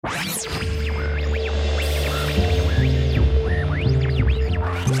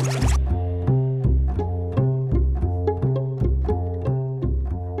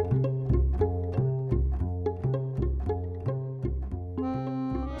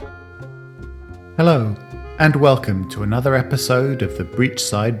Hello, and welcome to another episode of the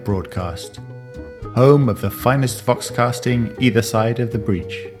Breachside Broadcast, home of the finest voxcasting either side of the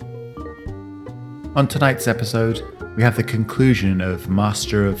breach. On tonight's episode, we have the conclusion of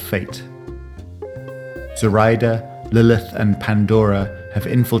Master of Fate. Zoraida, Lilith, and Pandora have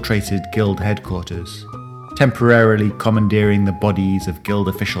infiltrated Guild headquarters, temporarily commandeering the bodies of Guild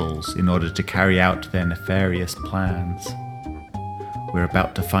officials in order to carry out their nefarious plans. We're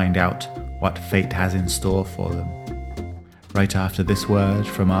about to find out what fate has in store for them, right after this word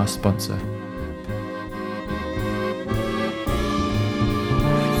from our sponsor.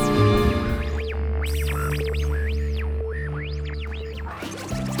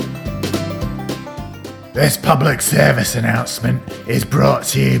 This public service announcement is brought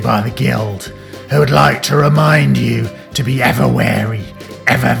to you by the Guild, who would like to remind you to be ever wary,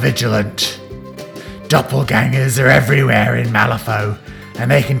 ever vigilant. Doppelgangers are everywhere in Malifaux, and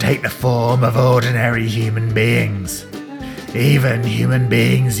they can take the form of ordinary human beings. Even human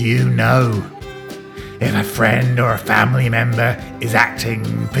beings you know. If a friend or a family member is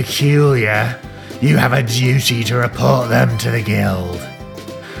acting peculiar, you have a duty to report them to the Guild.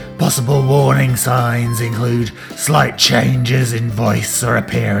 Possible warning signs include slight changes in voice or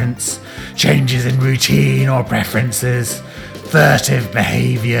appearance, changes in routine or preferences, furtive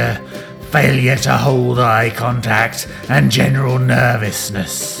behaviour, failure to hold eye contact, and general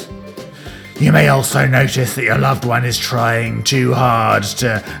nervousness. You may also notice that your loved one is trying too hard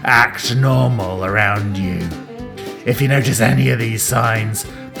to act normal around you. If you notice any of these signs,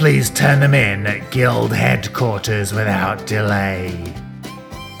 please turn them in at Guild headquarters without delay.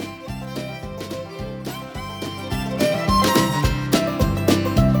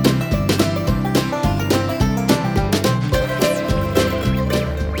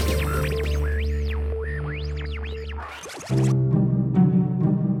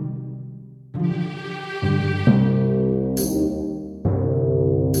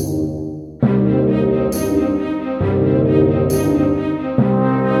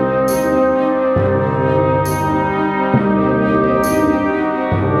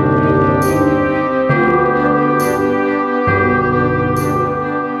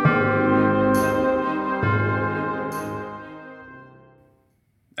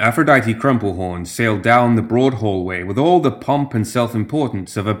 Aphrodite Crumplehorn sailed down the broad hallway with all the pomp and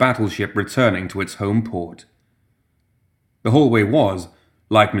self-importance of a battleship returning to its home port. The hallway was,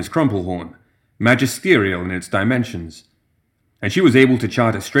 like Miss Crumplehorn, magisterial in its dimensions, and she was able to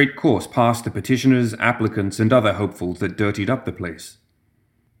chart a straight course past the petitioners, applicants, and other hopefuls that dirtied up the place.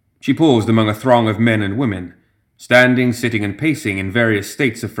 She paused among a throng of men and women, standing, sitting, and pacing in various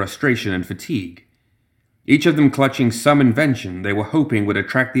states of frustration and fatigue, each of them clutching some invention they were hoping would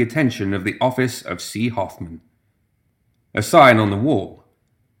attract the attention of the office of C. Hoffman. A sign on the wall,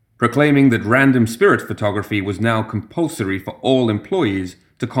 proclaiming that random spirit photography was now compulsory for all employees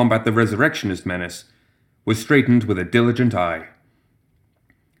to combat the resurrectionist menace, was straightened with a diligent eye.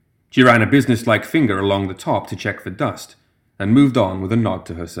 She ran a business-like finger along the top to check for dust, and moved on with a nod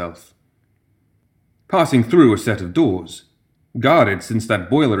to herself. Passing through a set of doors, guarded since that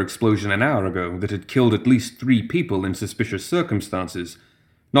boiler explosion an hour ago that had killed at least 3 people in suspicious circumstances,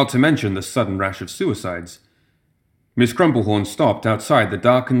 not to mention the sudden rash of suicides, Miss Crumplehorn stopped outside the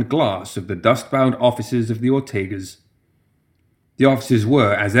darkened glass of the dust-bound offices of the Ortegas. The offices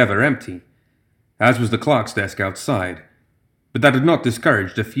were, as ever, empty, as was the clerk's desk outside, but that had not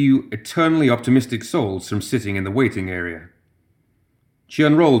discouraged a few eternally optimistic souls from sitting in the waiting area. She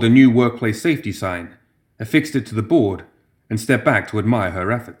unrolled a new workplace safety sign, affixed it to the board, and stepped back to admire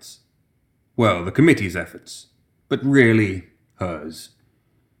her efforts. Well, the committee's efforts, but really hers.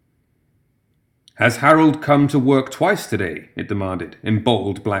 "Has Harold come to work twice today?" it demanded, in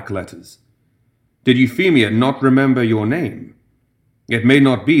bold black letters. "Did Euphemia not remember your name? It may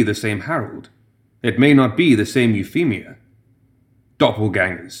not be the same Harold. It may not be the same Euphemia.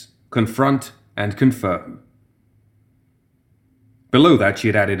 Doppelgangers, confront and confirm." Below that she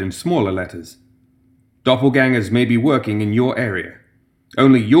had added in smaller letters, "Doppelgangers may be working in your area.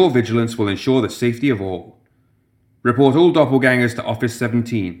 Only your vigilance will ensure the safety of all. Report all doppelgangers to Office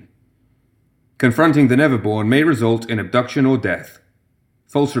 17. Confronting the Neverborn may result in abduction or death.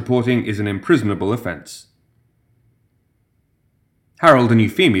 False reporting is an imprisonable offense." Harold and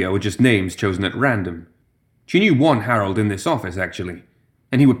Euphemia were just names chosen at random. She knew one Harold in this office, actually,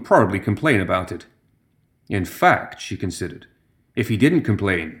 and he would probably complain about it. In fact, she considered, if he didn't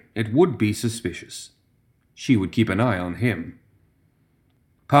complain, it would be suspicious. She would keep an eye on him.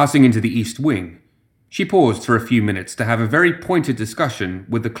 Passing into the East Wing, she paused for a few minutes to have a very pointed discussion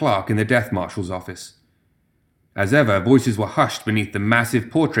with the clerk in the Death Marshal's office. As ever, voices were hushed beneath the massive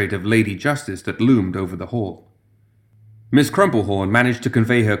portrait of Lady Justice that loomed over the hall. Miss Crumplehorn managed to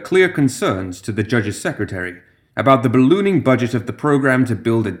convey her clear concerns to the judge's secretary about the ballooning budget of the program to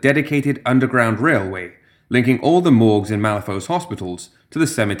build a dedicated underground railway linking all the morgues in Malifaux's hospitals to the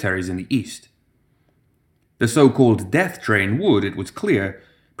cemeteries in the east. The so-called death train would, it was clear,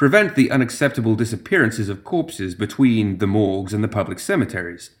 prevent the unacceptable disappearances of corpses between the morgues and the public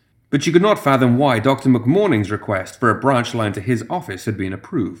cemeteries, but she could not fathom why Dr. McMorning's request for a branch line to his office had been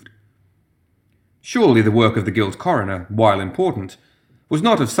approved. Surely the work of the Guild coroner, while important, was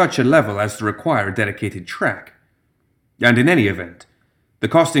not of such a level as to require a dedicated track. And in any event, the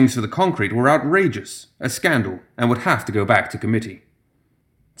costings for the concrete were outrageous, a scandal, and would have to go back to committee.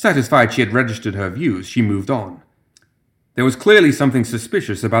 Satisfied she had registered her views, she moved on. There was clearly something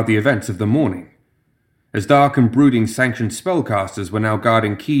suspicious about the events of the morning, as dark and brooding sanctioned spellcasters were now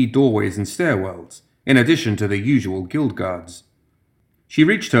guarding key doorways and stairwells, in addition to the usual guild guards. She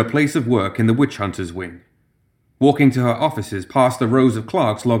reached her place of work in the Witch Hunters' wing, walking to her offices past the rows of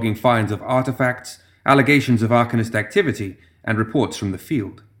clerks logging finds of artifacts, allegations of Arcanist activity, and reports from the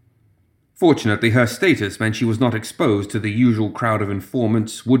field. Fortunately, her status meant she was not exposed to the usual crowd of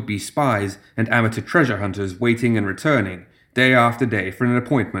informants, would-be spies, and amateur treasure hunters waiting and returning, day after day, for an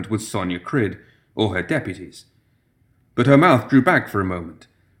appointment with Sonia Crid, or her deputies. But her mouth drew back for a moment,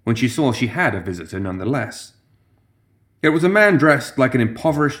 when she saw she had a visitor nonetheless. It was a man dressed like an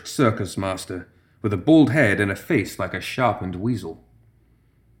impoverished circus master, with a bald head and a face like a sharpened weasel.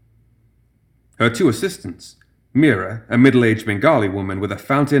 Her two assistants, Mira, a middle-aged Bengali woman with a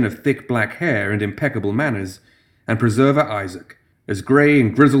fountain of thick black hair and impeccable manners, and Preserver Isaac, as grey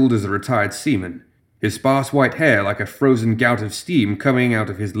and grizzled as a retired seaman, his sparse white hair like a frozen gout of steam coming out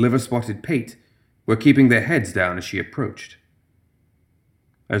of his liver-spotted pate, were keeping their heads down as she approached.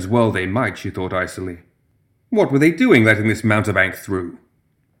 As well they might, she thought icily. What were they doing letting this mountebank through?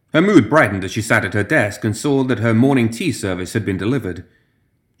 Her mood brightened as she sat at her desk and saw that her morning tea service had been delivered.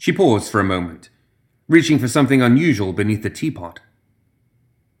 She paused for a moment, reaching for something unusual beneath the teapot.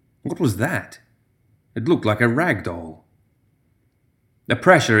 What was that? It looked like a rag doll. The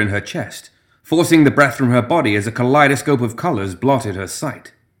pressure in her chest, forcing the breath from her body as a kaleidoscope of colors blotted her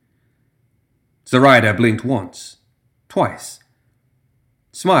sight. Zoraida blinked once, twice,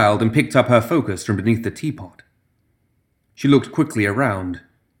 smiled and picked up her focus from beneath the teapot. She looked quickly around,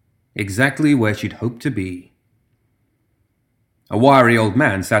 exactly where she'd hoped to be. A wiry old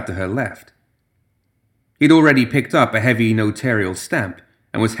man sat to her left. He'd already picked up a heavy notarial stamp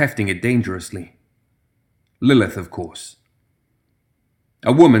and was hefting it dangerously. Lilith, of course.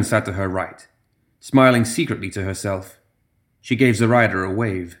 A woman sat to her right, smiling secretly to herself. She gave Zoraida a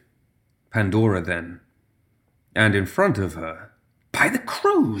wave. Pandora, then. And in front of her, "By the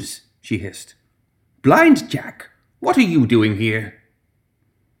crows!" she hissed. "Blind Jack, what are you doing here?"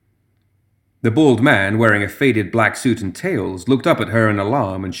 The bald man, wearing a faded black suit and tails, looked up at her in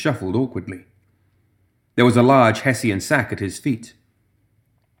alarm and shuffled awkwardly. There was a large Hessian sack at his feet.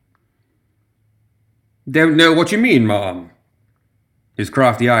 "Don't know what you mean, Mom." His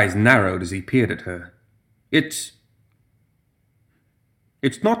crafty eyes narrowed as he peered at her. It's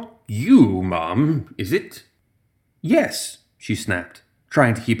not you, Mom, is it?" "Yes," she snapped,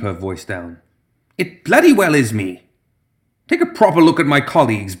 trying to keep her voice down. "It bloody well is me. Take a proper look at my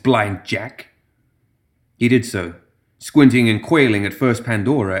colleagues, Blind Jack." He did so, squinting and quailing at first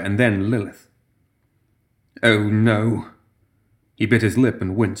Pandora and then Lilith. "Oh, no." He bit his lip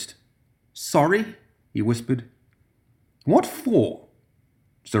and winced. "Sorry?" he whispered. "What for?"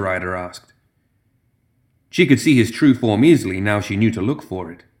 Zoraida asked. She could see his true form easily now she knew to look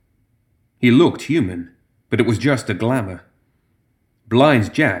for it. He looked human, but it was just a glamour.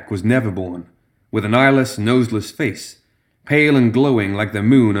 Blind Jack was Neverborn, with an eyeless, noseless face, pale and glowing like the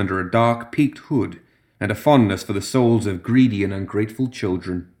moon under a dark, peaked hood, and a fondness for the souls of greedy and ungrateful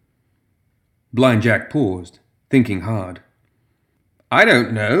children. Blind Jack paused, thinking hard. "I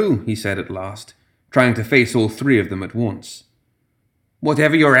don't know," he said at last, trying to face all three of them at once.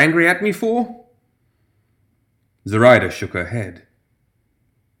 "Whatever you're angry at me for?" Zoraida shook her head.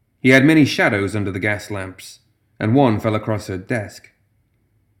 He had many shadows under the gas lamps, and one fell across her desk.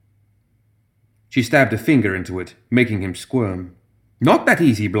 She stabbed a finger into it, making him squirm. "Not that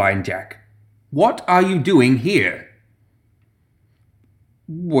easy, Blind Jack. What are you doing here?"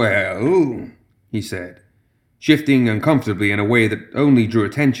 "Well," he said, shifting uncomfortably in a way that only drew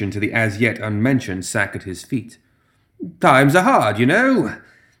attention to the as-yet unmentioned sack at his feet. "Times are hard, you know.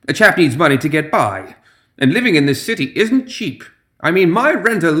 A chap needs money to get by, and living in this city isn't cheap. I mean, my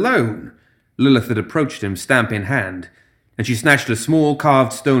rent alone." Lilith had approached him, stamp in hand, and she snatched a small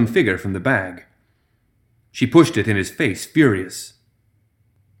carved stone figure from the bag. She pushed it in his face, furious.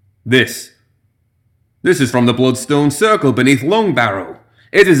 This is from the Bloodstone Circle beneath Longbarrow.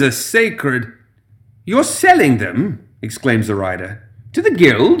 It is a sacred... You're selling them, exclaims Zoraida. To the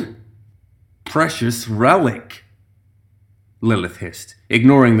guild? Precious relic. Lilith hissed,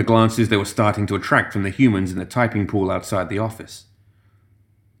 ignoring the glances they were starting to attract from the humans in the typing pool outside the office.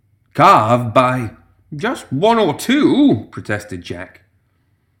 Carved by just one or two, protested Jack.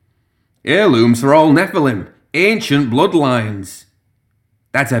 Heirlooms for all Nephilim, ancient bloodlines.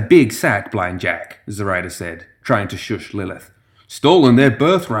 That's a big sack, Blind Jack, Zoraida said, trying to shush Lilith. Stolen their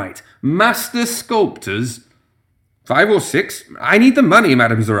birthright. Master sculptors. 5 or 6? I need the money,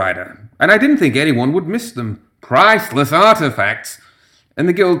 Madame Zoraida, and I didn't think anyone would miss them. Priceless artifacts. And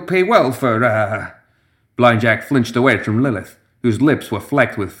the guild pay well for, Blind Jack flinched away from Lilith, whose lips were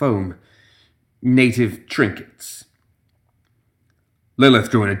flecked with foam. Native trinkets.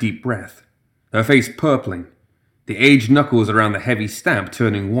 Lilith drew in a deep breath, her face purpling, the aged knuckles around the heavy stamp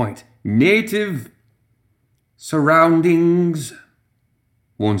turning white. Native surroundings,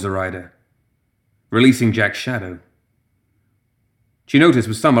 warned Zoraida, releasing Jack's shadow. She noticed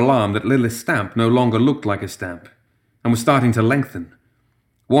with some alarm that Lilith's stamp no longer looked like a stamp, and was starting to lengthen,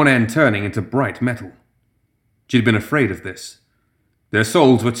 one end turning into bright metal. She'd been afraid of this. Their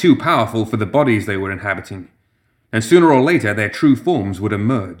souls were too powerful for the bodies they were inhabiting, and sooner or later their true forms would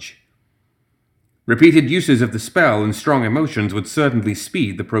emerge. Repeated uses of the spell and strong emotions would certainly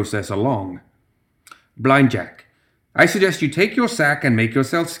speed the process along. Blind Jack, I suggest you take your sack and make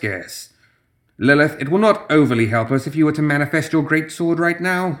yourself scarce. Lilith, it will not overly help us if you were to manifest your great sword right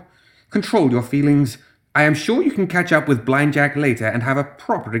now. Control your feelings. I am sure you can catch up with Blind Jack later and have a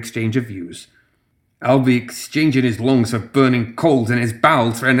proper exchange of views. I'll be exchanging his lungs for burning coals and his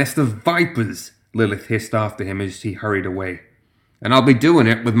bowels for a nest of vipers, Lilith hissed after him as he hurried away. And I'll be doing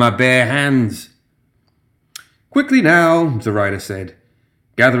it with my bare hands. Quickly now, Zoraida said,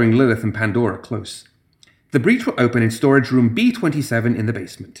 gathering Lilith and Pandora close. The breach will open in storage room B27 in the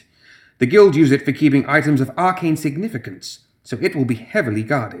basement. The guild use it for keeping items of arcane significance, so it will be heavily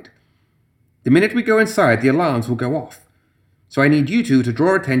guarded. The minute we go inside, the alarms will go off. So I need you two to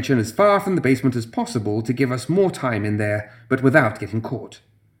draw attention as far from the basement as possible to give us more time in there, but without getting caught.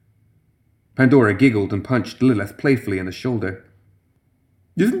 Pandora giggled and punched Lilith playfully in the shoulder.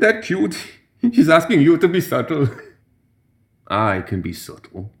 Isn't that cute? She's asking you to be subtle. I can be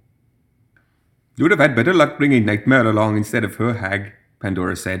subtle. You would have had better luck bringing Nightmare along instead of her hag,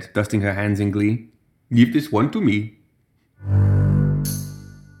 Pandora said, dusting her hands in glee. Leave this one to me.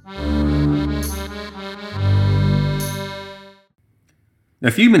 A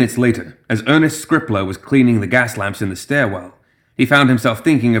few minutes later, as Ernest Scrippler was cleaning the gas lamps in the stairwell, he found himself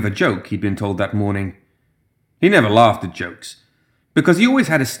thinking of a joke he'd been told that morning. He never laughed at jokes, because he always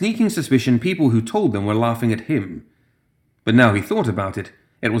had a sneaking suspicion people who told them were laughing at him. But now he thought about it,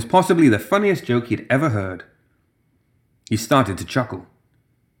 it was possibly the funniest joke he'd ever heard. He started to chuckle.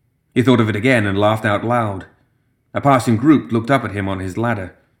 He thought of it again and laughed out loud. A passing group looked up at him on his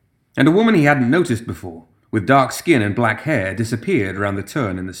ladder, and a woman he hadn't noticed before, with dark skin and black hair, disappeared around the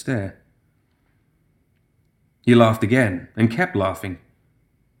turn in the stair. He laughed again, and kept laughing.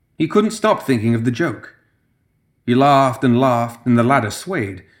 He couldn't stop thinking of the joke. He laughed, and the ladder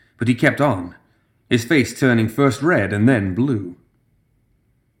swayed, but he kept on, his face turning first red and then blue.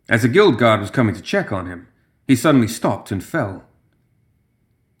 As a guild guard was coming to check on him, he suddenly stopped and fell.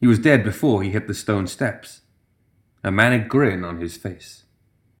 He was dead before he hit the stone steps, a manic grin on his face.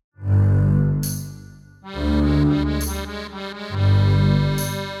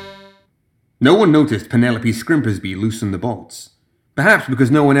 No one noticed Penelope Scrimpersby loosen the bolts, perhaps because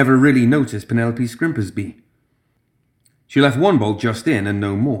no one ever really noticed Penelope Scrimpersby. She left one bolt just in and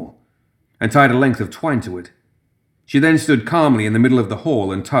no more, and tied a length of twine to it. She then stood calmly in the middle of the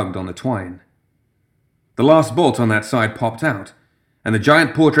hall and tugged on the twine. The last bolt on that side popped out, and the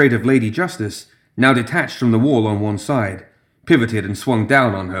giant portrait of Lady Justice, now detached from the wall on one side, pivoted and swung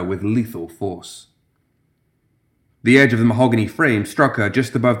down on her with lethal force. The edge of the mahogany frame struck her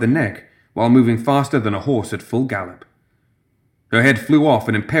just above the neck while moving faster than a horse at full gallop. Her head flew off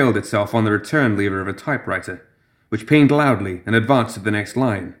and impaled itself on the return lever of a typewriter, which pinged loudly and advanced to the next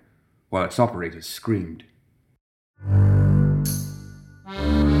line, while its operator screamed.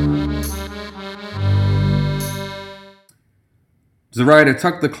 Zoraida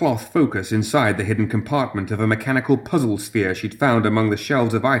tucked the cloth focus inside the hidden compartment of a mechanical puzzle sphere she'd found among the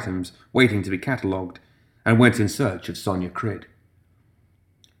shelves of items waiting to be catalogued, and went in search of Sonia Crid.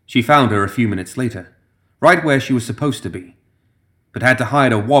 She found her a few minutes later, right where she was supposed to be, but had to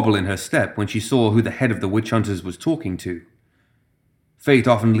hide a wobble in her step when she saw who the head of the witch hunters was talking to. Fate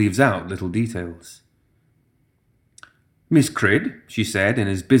often leaves out little details. "Miss Crid," she said in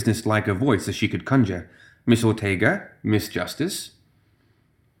as business-like a voice as she could conjure. "Miss Ortega, Miss Justice."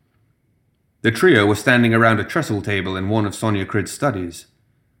 The trio was standing around a trestle table in one of Sonia Crid's studies.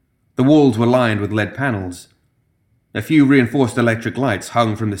 The walls were lined with lead panels. A few reinforced electric lights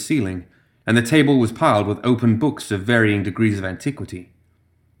hung from the ceiling, and the table was piled with open books of varying degrees of antiquity.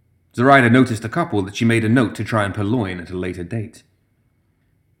 Zoraida noticed a couple that she made a note to try and purloin at a later date.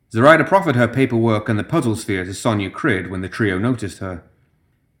 Zoraida proffered her paperwork and the puzzle sphere to Sonia Crid when the trio noticed her.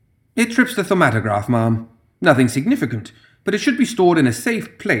 "It trips the thaumatograph, ma'am. Nothing significant, but it should be stored in a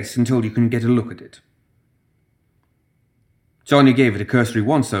safe place until you can get a look at it." Sonia gave it a cursory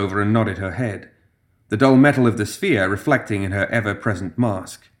once-over and nodded her head, the dull metal of the sphere reflecting in her ever-present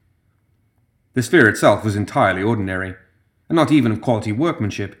mask. The sphere itself was entirely ordinary, and not even of quality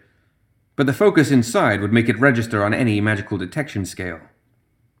workmanship, but the focus inside would make it register on any magical detection scale.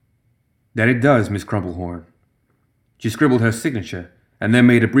 "That it does, Miss Crumplehorn." She scribbled her signature, and then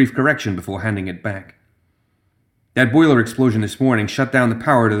made a brief correction before handing it back. "That boiler explosion this morning shut down the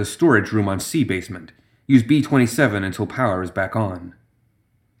power to the storage room on C basement. Use B-27 until power is back on."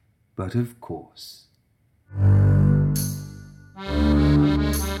 But of course.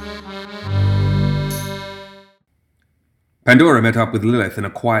 Pandora met up with Lilith in a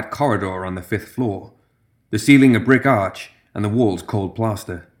quiet corridor on the 5th floor, the ceiling a brick arch and the walls cold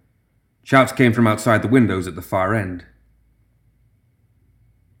plaster. Shouts came from outside the windows at the far end.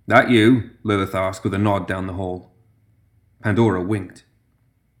 "That you?" Lilith asked with a nod down the hall. Pandora winked.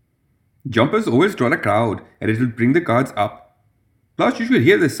 "Jumpers always draw a crowd, and it'll bring the guards up. Plus, you should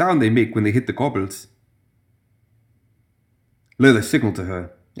hear the sound they make when they hit the cobbles." Lilith signaled to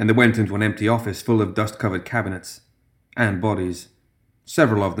her, and they went into an empty office full of dust-covered cabinets and bodies,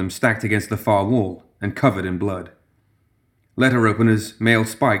 several of them stacked against the far wall and covered in blood. Letter openers, mail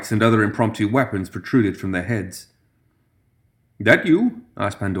spikes, and other impromptu weapons protruded from their heads. "That you?"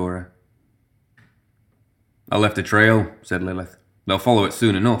 asked Pandora. "I left a trail," said Lilith. "They'll follow it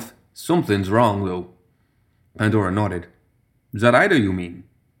soon enough. Something's wrong, though." Pandora nodded. "Zoraida, you mean?"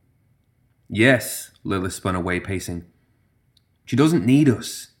 "Yes," Lilith spun away, pacing. "She doesn't need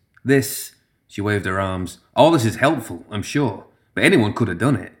us. This," she waved her arms, "all this is helpful, I'm sure, but anyone could have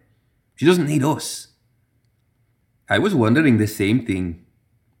done it. She doesn't need us." "I was wondering the same thing.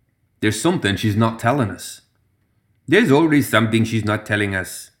 There's something she's not telling us." "There's always something she's not telling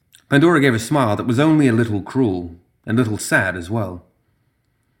us." Pandora gave a smile that was only a little cruel, and a little sad as well.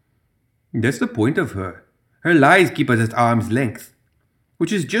 "That's the point of her. Her lies keep us at arm's length,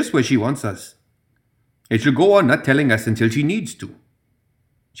 which is just where she wants us. And she'll go on not telling us until she needs to."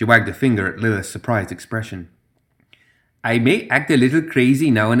 She wagged a finger at Lilith's surprised expression. "I may act a little crazy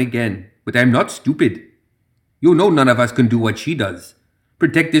now and again, but I'm not stupid. You know none of us can do what she does,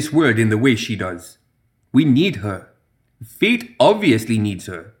 protect this world in the way she does. We need her. Fate obviously needs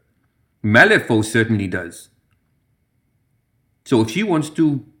her. Malifaux certainly does. So if she wants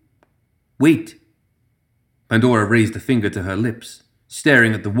to... Wait." Pandora raised a finger to her lips,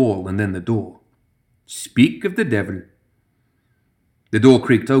 staring at the wall and then the door. "Speak of the devil." The door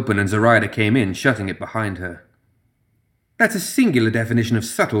creaked open and Zoraida came in, shutting it behind her. "That's a singular definition of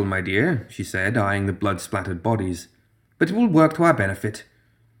subtle, my dear," she said, eyeing the blood-splattered bodies. "But it will work to our benefit.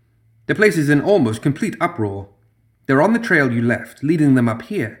 The place is in almost complete uproar. They're on the trail you left, leading them up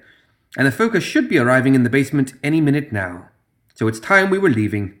here, and the focus should be arriving in the basement any minute now. So it's time we were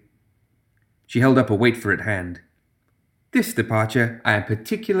leaving." She held up a wait-for-it hand. "This departure I am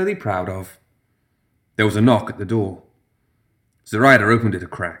particularly proud of." There was a knock at the door. Zoraida opened it a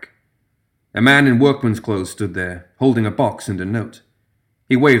crack. A man in workman's clothes stood there, holding a box and a note.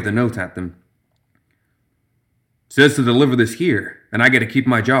 He waved the note at them. "Says to deliver this here, and I get to keep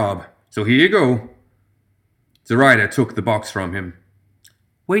my job, so here you go." Zoraida took the box from him.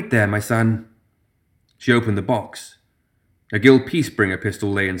 "Wait there, my son." She opened the box. A Guild Peacebringer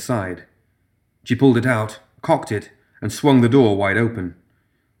pistol lay inside. She pulled it out, cocked it, and swung the door wide open.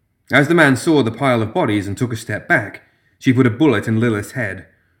 As the man saw the pile of bodies and took a step back, she put a bullet in Lilith's head,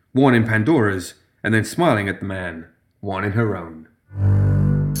 one in Pandora's, and then smiling at the man, one in her own.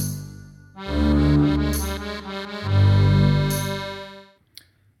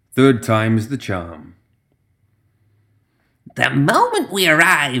 Third time's the charm. "The moment we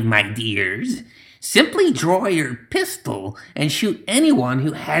arrive, my dears, simply draw your pistol and shoot anyone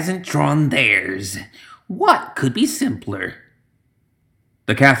who hasn't drawn theirs. What could be simpler?"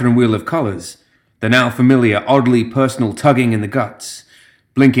 The Catherine Wheel of Colors, the now familiar, oddly personal tugging in the guts,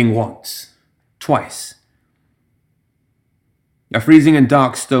 blinking once, twice. A freezing and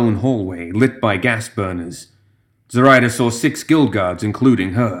dark stone hallway, lit by gas burners. Zoraida saw 6 guild guards,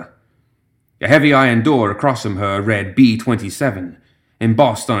 including her. A heavy iron door across from her read B-27,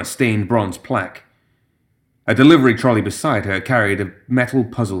 embossed on a stained bronze plaque. A delivery trolley beside her carried a metal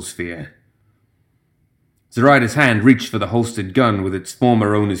puzzle sphere. Zoraida's hand reached for the holstered gun with its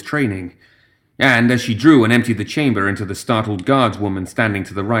former owner's training, and as she drew and emptied the chamber into the startled guardswoman standing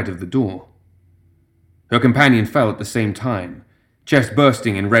to the right of the door. Her companion fell at the same time, chest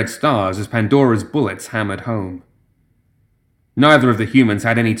bursting in red stars as Pandora's bullets hammered home. Neither of the humans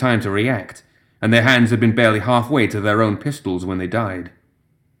had any time to react, and their hands had been barely halfway to their own pistols when they died.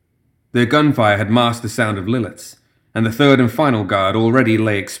 Their gunfire had masked the sound of Lilith's, and the third and final guard already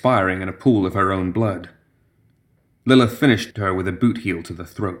lay expiring in a pool of her own blood. Lilith finished her with a boot heel to the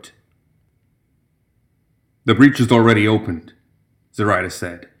throat. "The breach is already opened," Zoraida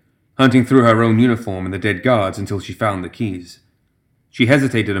said, hunting through her own uniform and the dead guards until she found the keys. She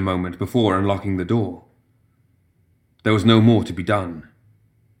hesitated a moment before unlocking the door. There was no more to be done.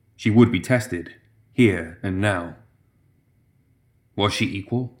 She would be tested, here and now. Was she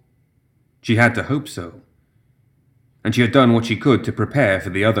equal? She had to hope so. And she had done what she could to prepare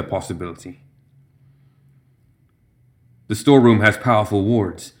for the other possibility. The storeroom has powerful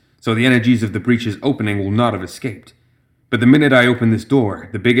wards, so the energies of the breach's opening will not have escaped. But the minute I open this door,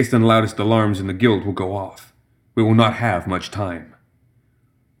 the biggest and loudest alarms in the guild will go off. We will not have much time.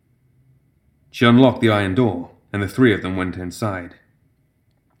 She unlocked the iron door, and the three of them went inside.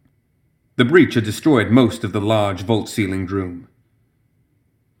 The breach had destroyed most of the large vault-ceilinged room.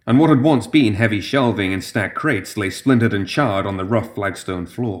 And what had once been heavy shelving and stacked crates lay splintered and charred on the rough flagstone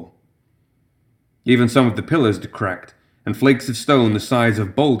floor. Even some of the pillars had cracked, and flakes of stone the size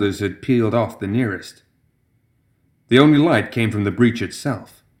of boulders had peeled off the nearest. The only light came from the breach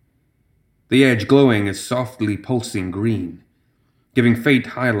itself, the edge glowing a softly pulsing green, giving faint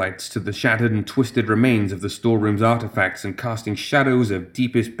highlights to the shattered and twisted remains of the storeroom's artifacts and casting shadows of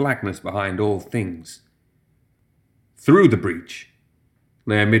deepest blackness behind all things. Through the breach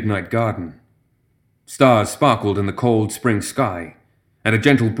lay a midnight garden. Stars sparkled in the cold spring sky, and a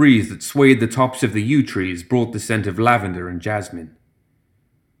gentle breeze that swayed the tops of the yew trees brought the scent of lavender and jasmine.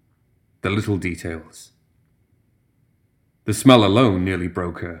 The little details. The smell alone nearly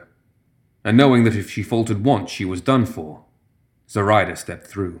broke her, and knowing that if she faltered once she was done for, Zoraida stepped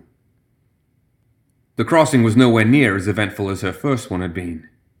through. The crossing was nowhere near as eventful as her first one had been.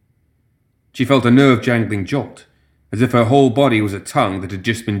 She felt a nerve-jangling jolt, as if her whole body was a tongue that had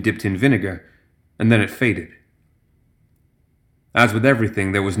just been dipped in vinegar, and then it faded. As with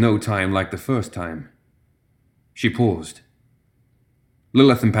everything, there was no time like the first time. She paused.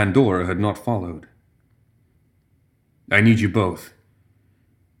 Lilith and Pandora had not followed. "I need you both.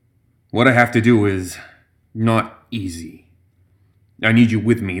 What I have to do is not easy. I need you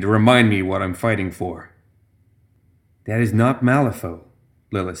with me to remind me what I'm fighting for." "That is not Malifaux,"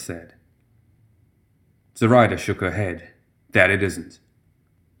 Lilith said. Zoraida shook her head. "That it isn't."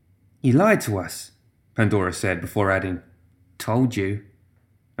 "You lied to us," Pandora said before adding, "Told you,"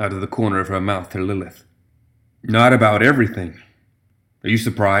 out of the corner of her mouth to Lilith. "Not about everything. Are you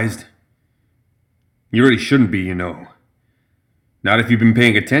surprised? You really shouldn't be, you know. Not if you've been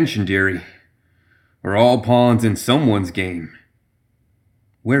paying attention, dearie. We're all pawns in someone's game."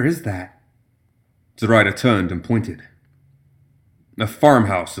 "Where is that?" Zoraida turned and pointed. "A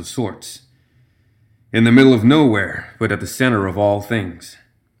farmhouse of sorts. In the middle of nowhere, but at the center of all things."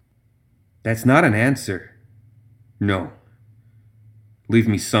 "That's not an answer." "No. Leave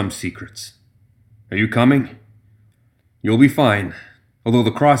me some secrets. Are you coming? You'll be fine, although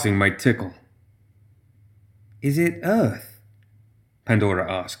the crossing might tickle." "Is it Earth?"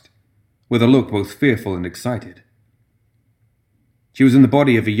 Pandora asked, with a look both fearful and excited. She was in the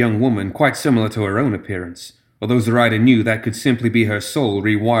body of a young woman quite similar to her own appearance, although Zoraida knew that could simply be her soul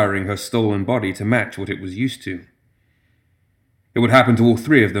rewiring her stolen body to match what it was used to. It would happen to all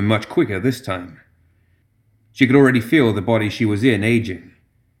three of them much quicker this time. She could already feel the body she was in aging,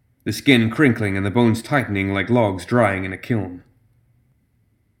 the skin crinkling and the bones tightening like logs drying in a kiln.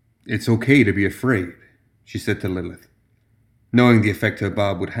 "It's okay to be afraid," she said to Lilith, knowing the effect her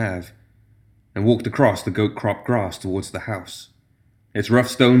barb would have, and walked across the goat-cropped grass towards the house, its rough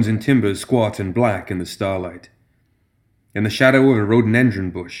stones and timbers squat and black in the starlight. In the shadow of a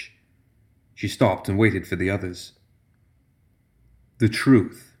rhododendron bush, she stopped and waited for the others. "The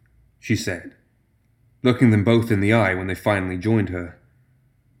truth," she said, looking them both in the eye when they finally joined her.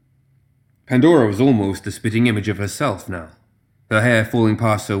 Pandora was almost a spitting image of herself now, her hair falling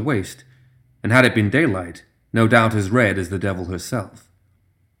past her waist, and had it been daylight, no doubt as red as the devil herself.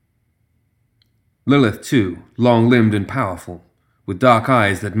 Lilith, too, long-limbed and powerful, with dark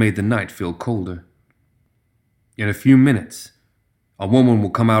eyes that made the night feel colder. In a few minutes, A woman will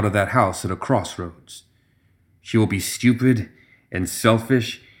come out of that house at a crossroads. She will be stupid and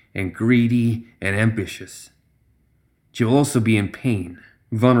selfish and greedy and ambitious. She will also be in pain,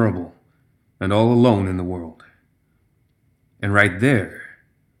 vulnerable, and all alone in the world. And right there,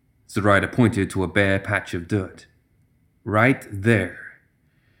 Zoraida pointed to a bare patch of dirt. Right there,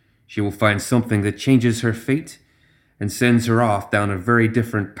 she will find something that changes her fate and sends her off down a very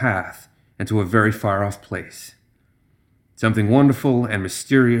different path and to a very far-off place. Something wonderful and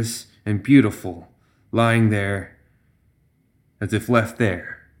mysterious and beautiful lying there, as if left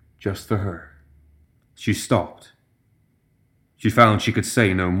there just for her. She stopped. She found she could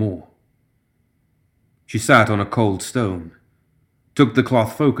say no more. She sat on a cold stone, took the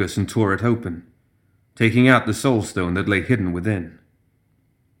cloth focus and tore it open, taking out the soul stone that lay hidden within.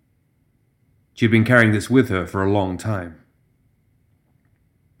 She had been carrying this with her for a long time.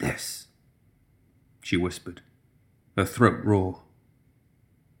 "This," she whispered, her throat raw.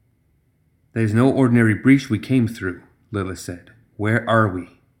 "There's no ordinary breach we came through," Lilith said. "Where are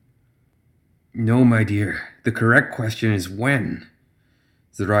we?" "No, my dear. The correct question is when."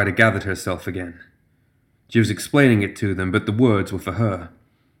 Zoraida gathered herself again. She was explaining it to them, but the words were for her.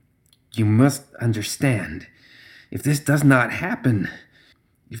 "You must understand. If this does not happen,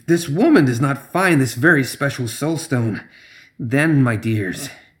 if this woman does not find this very special soulstone, then, my dears,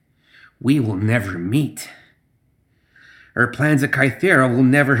 we will never meet. Our plans at Kythera will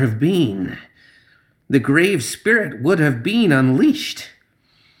never have been. The grave spirit would have been unleashed.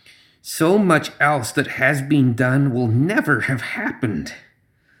 So much else that has been done will never have happened.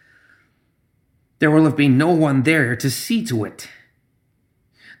 There will have been no one there to see to it.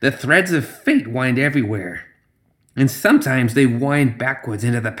 The threads of fate wind everywhere, and sometimes they wind backwards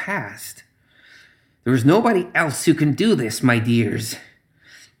into the past. There is nobody else who can do this, my dears,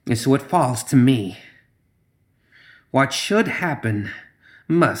 and so it falls to me. What should happen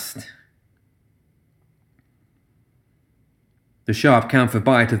must." The sharp camphor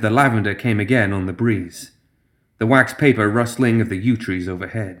bite of the lavender came again on the breeze, the wax paper rustling of the yew trees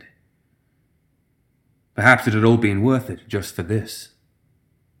overhead. Perhaps it had all been worth it just for this.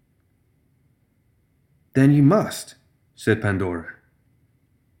 "Then you must," said Pandora.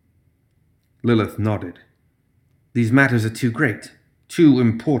 Lilith nodded. "These matters are too great, too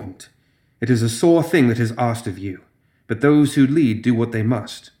important. It is a sore thing that is asked of you, but those who lead do what they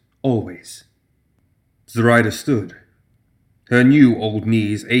must, always." Zoraida stood, her new old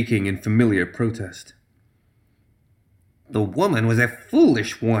knees aching in familiar protest. "The woman was a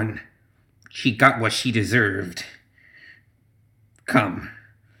foolish one. She got what she deserved. Come,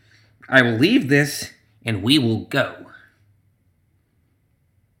 I will leave this, and we will go."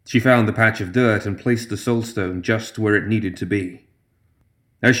 She found the patch of dirt and placed the soulstone just where it needed to be.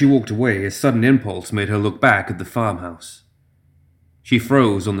 As she walked away, a sudden impulse made her look back at the farmhouse. She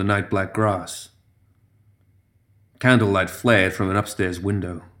froze on the night-black grass. Candlelight flared from an upstairs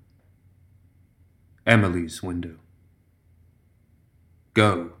window. Emily's window.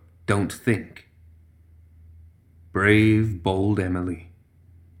 Go, don't think. Brave, bold Emily.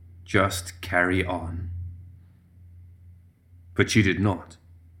 Just carry on. But she did not.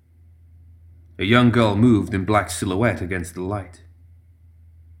 A young girl moved in black silhouette against the light.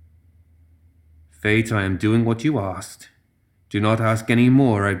 "Fate, I am doing what you asked. Do not ask any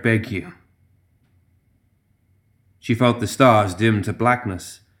more, I beg you." She felt the stars dim to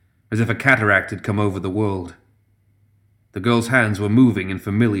blackness, as if a cataract had come over the world. The girl's hands were moving in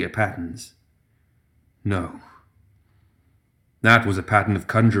familiar patterns. No. That was a pattern of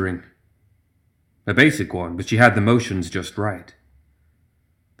conjuring. A basic one, but she had the motions just right.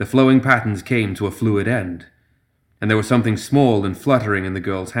 The flowing patterns came to a fluid end, and there was something small and fluttering in the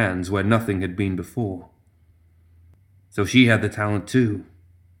girl's hands where nothing had been before. So she had the talent too,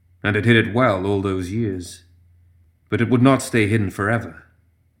 and had hid it well all those years. But it would not stay hidden forever.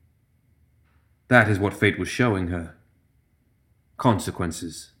 That is what fate was showing her.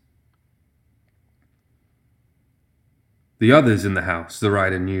 Consequences. The others in the house,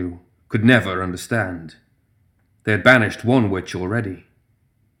 Zoraida knew, could never understand. They had banished one witch already.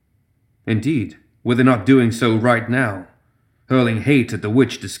 Indeed, were they not doing so right now, hurling hate at the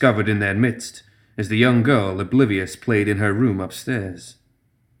witch discovered in their midst, as the young girl, oblivious, played in her room upstairs?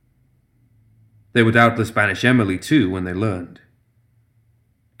 They would doubtless banish Emily too when they learned.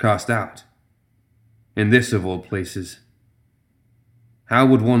 Cast out. In this of all places. How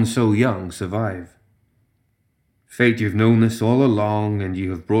would one so young survive? Fate, you've known this all along, and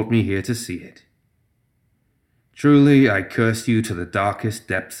you have brought me here to see it. Truly, I curse you to the darkest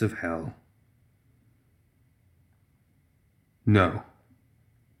depths of hell. No.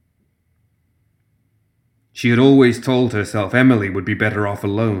 She had always told herself Emily would be better off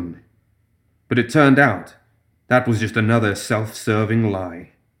alone. But it turned out that was just another self-serving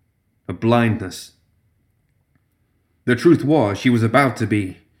lie. A blindness. The truth was she was about to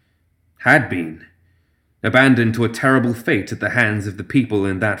be, had been, abandoned to a terrible fate at the hands of the people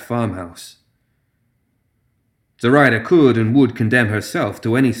in that farmhouse. Zoraida could and would condemn herself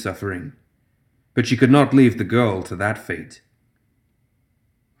to any suffering, but she could not leave the girl to that fate.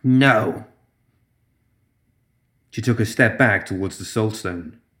 No. She took a step back towards the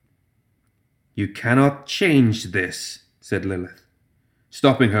soulstone. You cannot change this, said Lilith,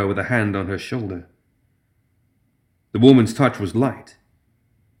 stopping her with a hand on her shoulder. The woman's touch was light,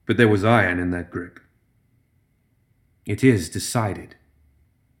 but there was iron in that grip. It is decided.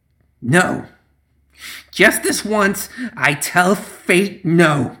 No. Just this once, I tell fate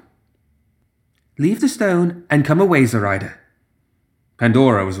no. Leave the stone and come away, Zoraida.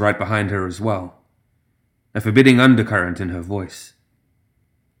 Pandora was right behind her as well, a forbidding undercurrent in her voice.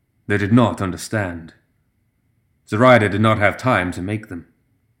 They did not understand. Zoraida did not have time to make them.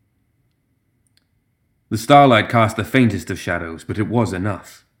 The starlight cast the faintest of shadows, but it was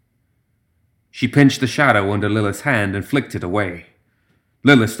enough. She pinched the shadow under Lilith's hand and flicked it away.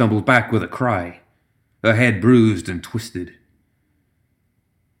 Lilith stumbled back with a cry, her head bruised and twisted.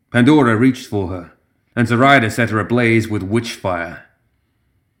 Pandora reached for her, and Zoraida set her ablaze with witch fire.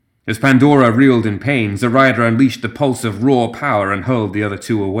 As Pandora reeled in pain, Zoraida unleashed a pulse of raw power and hurled the other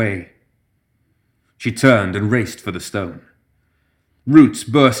two away. She turned and raced for the stone. Roots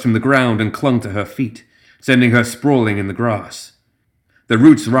burst from the ground and clung to her feet, sending her sprawling in the grass. The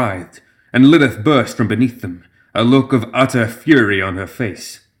roots writhed, and Lilith burst from beneath them, a look of utter fury on her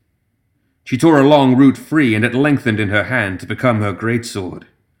face. She tore a long root free, and it lengthened in her hand to become her greatsword.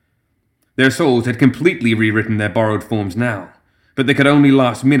 Their souls had completely rewritten their borrowed forms now, but they could only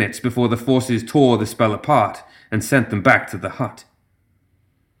last minutes before the forces tore the spell apart and sent them back to the hut.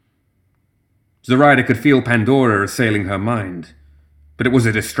 Zoraida could feel Pandora assailing her mind, but it was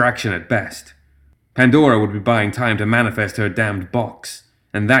a distraction at best. Pandora would be buying time to manifest her damned box,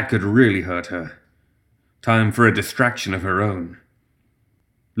 and that could really hurt her. Time for a distraction of her own.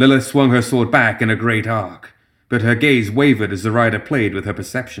 Lilith swung her sword back in a great arc, but her gaze wavered as Zoraida played with her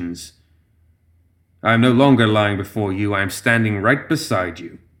perceptions. I am no longer lying before you, I am standing right beside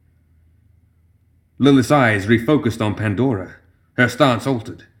you. Lilith's eyes refocused on Pandora. Her stance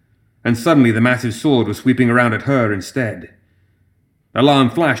altered, and suddenly the massive sword was sweeping around at her instead.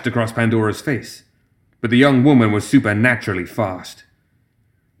 Alarm flashed across Pandora's face, but the young woman was supernaturally fast.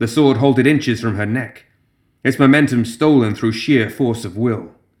 The sword halted inches from her neck, its momentum stolen through sheer force of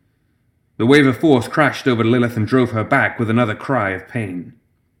will. The wave of force crashed over Lilith and drove her back with another cry of pain.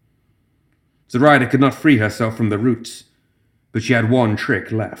 Zoraida could not free herself from the roots, but she had one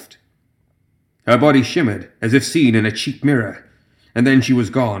trick left. Her body shimmered as if seen in a cheap mirror, and then she was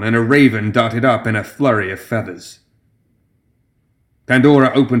gone, and a raven darted up in a flurry of feathers.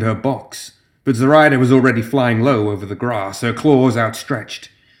 Pandora opened her box, but Zoraida was already flying low over the grass, her claws outstretched.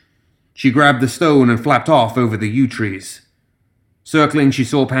 She grabbed the stone and flapped off over the yew trees. Circling, she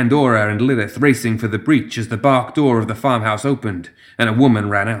saw Pandora and Lilith racing for the breach as the bark door of the farmhouse opened, and a woman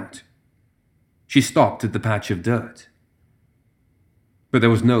ran out. She stopped at the patch of dirt, but there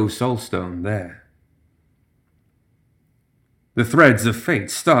was no soulstone there. The threads of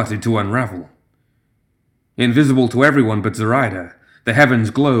fate started to unravel. Invisible to everyone but Zoraida, the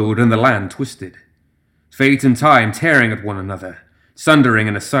heavens glowed and the land twisted. Fate and time tearing at one another, sundering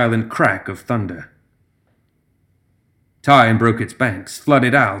in a silent crack of thunder. Time broke its banks,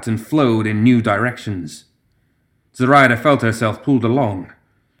 flooded out, and flowed in new directions. Zoraida felt herself pulled along,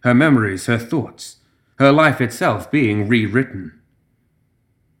 her memories, her thoughts, her life itself being rewritten.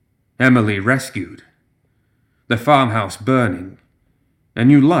 Emily rescued. The farmhouse burning. A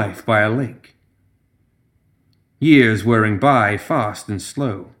new life by a lake. Years whirring by, fast and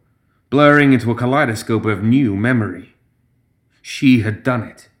slow, blurring into a kaleidoscope of new memory. She had done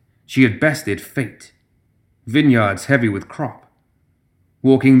it. She had bested fate. Vineyards heavy with crop.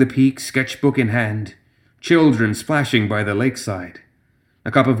 Walking the peak, sketchbook in hand. Children splashing by the lakeside. A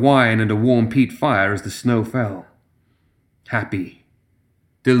cup of wine and a warm peat fire as the snow fell. Happy.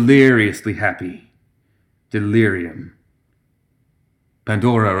 Deliriously happy. Delirium.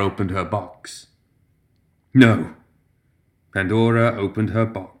 Pandora opened her box. No. Pandora opened her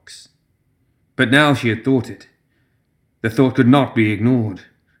box. But now she had thought it. The thought could not be ignored.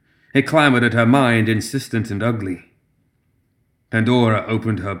 It clamored at her mind, insistent and ugly. Pandora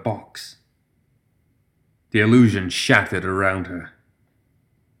opened her box. The illusion shattered around her.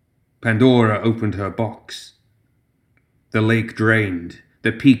 Pandora opened her box. The lake drained,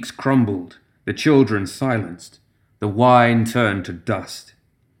 the peaks crumbled, the the children silenced, the wine turned to dust.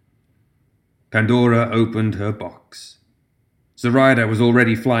 Pandora opened her box. Zoraida was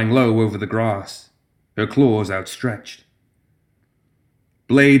already flying low over the grass, her claws outstretched.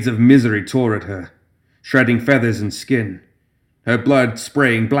 Blades of misery tore at her, shredding feathers and skin, her blood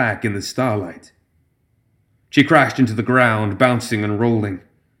spraying black in the starlight. She crashed into the ground, bouncing and rolling.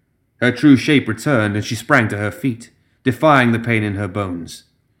 Her true shape returned, and she sprang to her feet, defying the pain in her bones.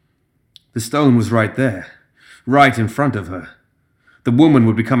 The stone was right there, right in front of her. The woman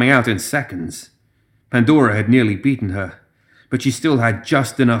would be coming out in seconds. Pandora had nearly beaten her, but she still had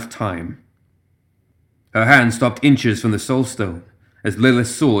just enough time. Her hand stopped inches from the soul stone as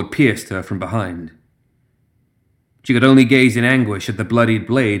Lilith's sword pierced her from behind. She could only gaze in anguish at the bloodied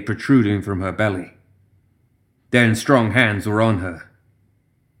blade protruding from her belly. Then strong hands were on her.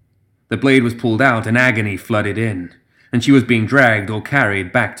 The blade was pulled out and agony flooded in, and she was being dragged or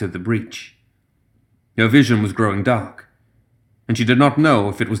carried back to the breach. Her vision was growing dark, and she did not know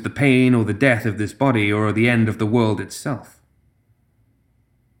if it was the pain or the death of this body or the end of the world itself.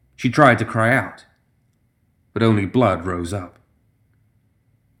 She tried to cry out, but only blood rose up.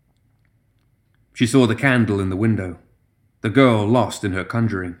 She saw the candle in the window, the girl lost in her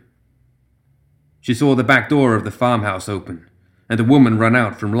conjuring. She saw the back door of the farmhouse open, and a woman run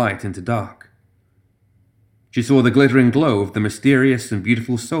out from light into dark. She saw the glittering glow of the mysterious and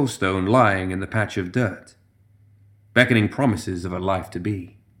beautiful soulstone lying in the patch of dirt, beckoning promises of a life to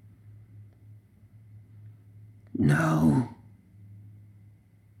be. No.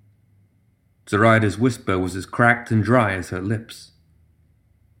 Zoraida's whisper was as cracked and dry as her lips,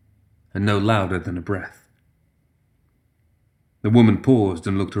 and no louder than a breath. The woman paused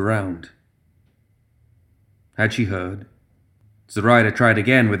and looked around. Had she heard? Zoraida tried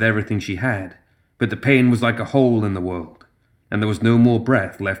again with everything she had, but the pain was like a hole in the world, and there was no more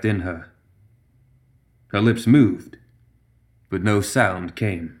breath left in her. Her lips moved, but no sound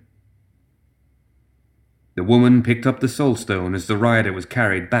came. The woman picked up the soulstone as Zoraida was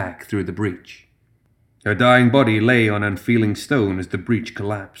carried back through the breach. Her dying body lay on unfeeling stone as the breach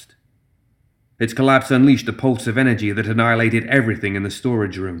collapsed. Its collapse unleashed a pulse of energy that annihilated everything in the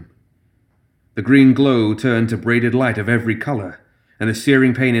storage room. The green glow turned to braided light of every color, and the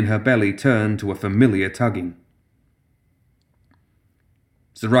searing pain in her belly turned to a familiar tugging.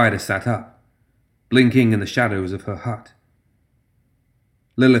 Zoraida sat up, blinking in the shadows of her hut.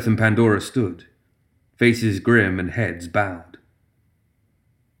 Lilith and Pandora stood, faces grim and heads bowed.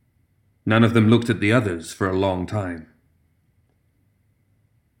 None of them looked at the others for a long time.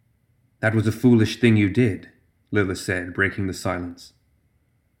 "That was a foolish thing you did," Lilith said, breaking the silence.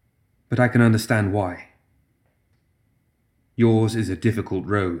 "But I can understand why. Yours is a difficult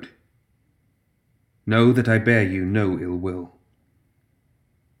road. Know that I bear you no ill will."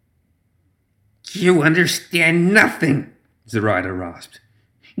 You understand nothing, Zoraida rasped.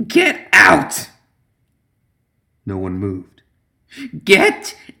 Get out! No one moved.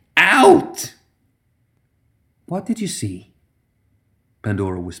 Get out! "What did you see?"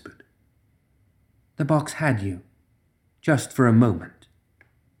 Pandora whispered. "The box had you, just for a moment.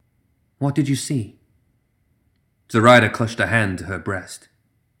 What did you see?" Zoraida clutched a hand to her breast.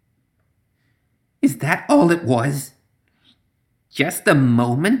 Is that all it was? Just a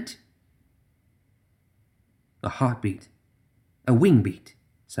moment? "A heartbeat, a wing beat,"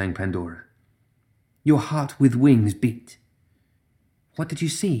 sang Pandora. "Your heart with wings beat. What did you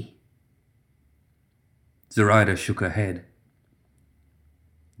see?" Zoraida shook her head.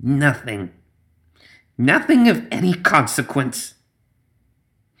 Nothing. Nothing of any consequence.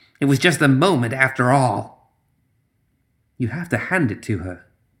 It was just a moment after all. "You have to hand it to her,"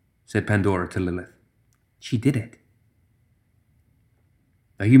 said Pandora to Lilith. "She did it."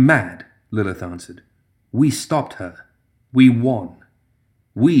 "Are you mad?" Lilith answered. "We stopped her. We won.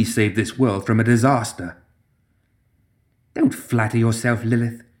 We saved this world from a disaster." Don't flatter yourself,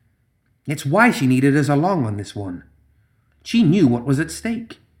 Lilith. It's why she needed us along on this one. She knew what was at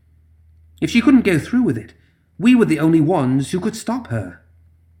stake. If she couldn't go through with it, we were the only ones who could stop her.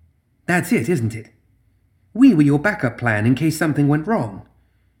 That's it, isn't it? We were your backup plan in case something went wrong,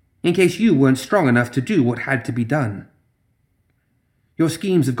 in case you weren't strong enough to do what had to be done. Your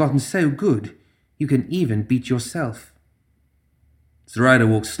schemes have gotten so good, you can even beat yourself. Zoraida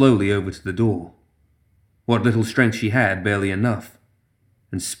walked slowly over to the door, what little strength she had barely enough,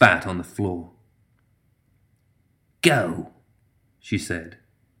 and spat on the floor. Go, she said.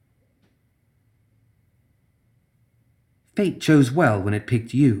 Fate chose well when it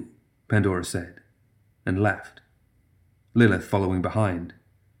picked you, Pandora said, and left, Lilith following behind.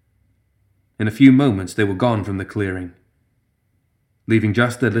 In a few moments they were gone from the clearing. leaving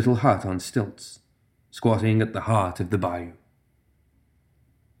just the little hut on stilts, squatting at the heart of the bayou.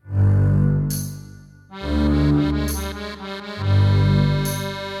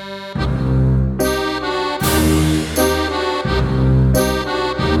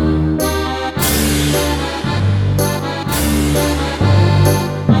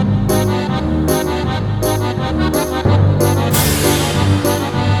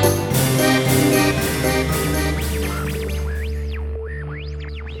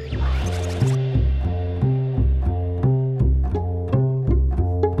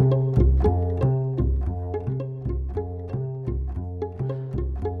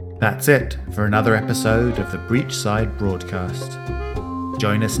 That's it for another episode of the Breachside Broadcast.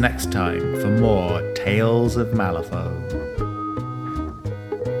 Join us next time for more Tales of Malifaux.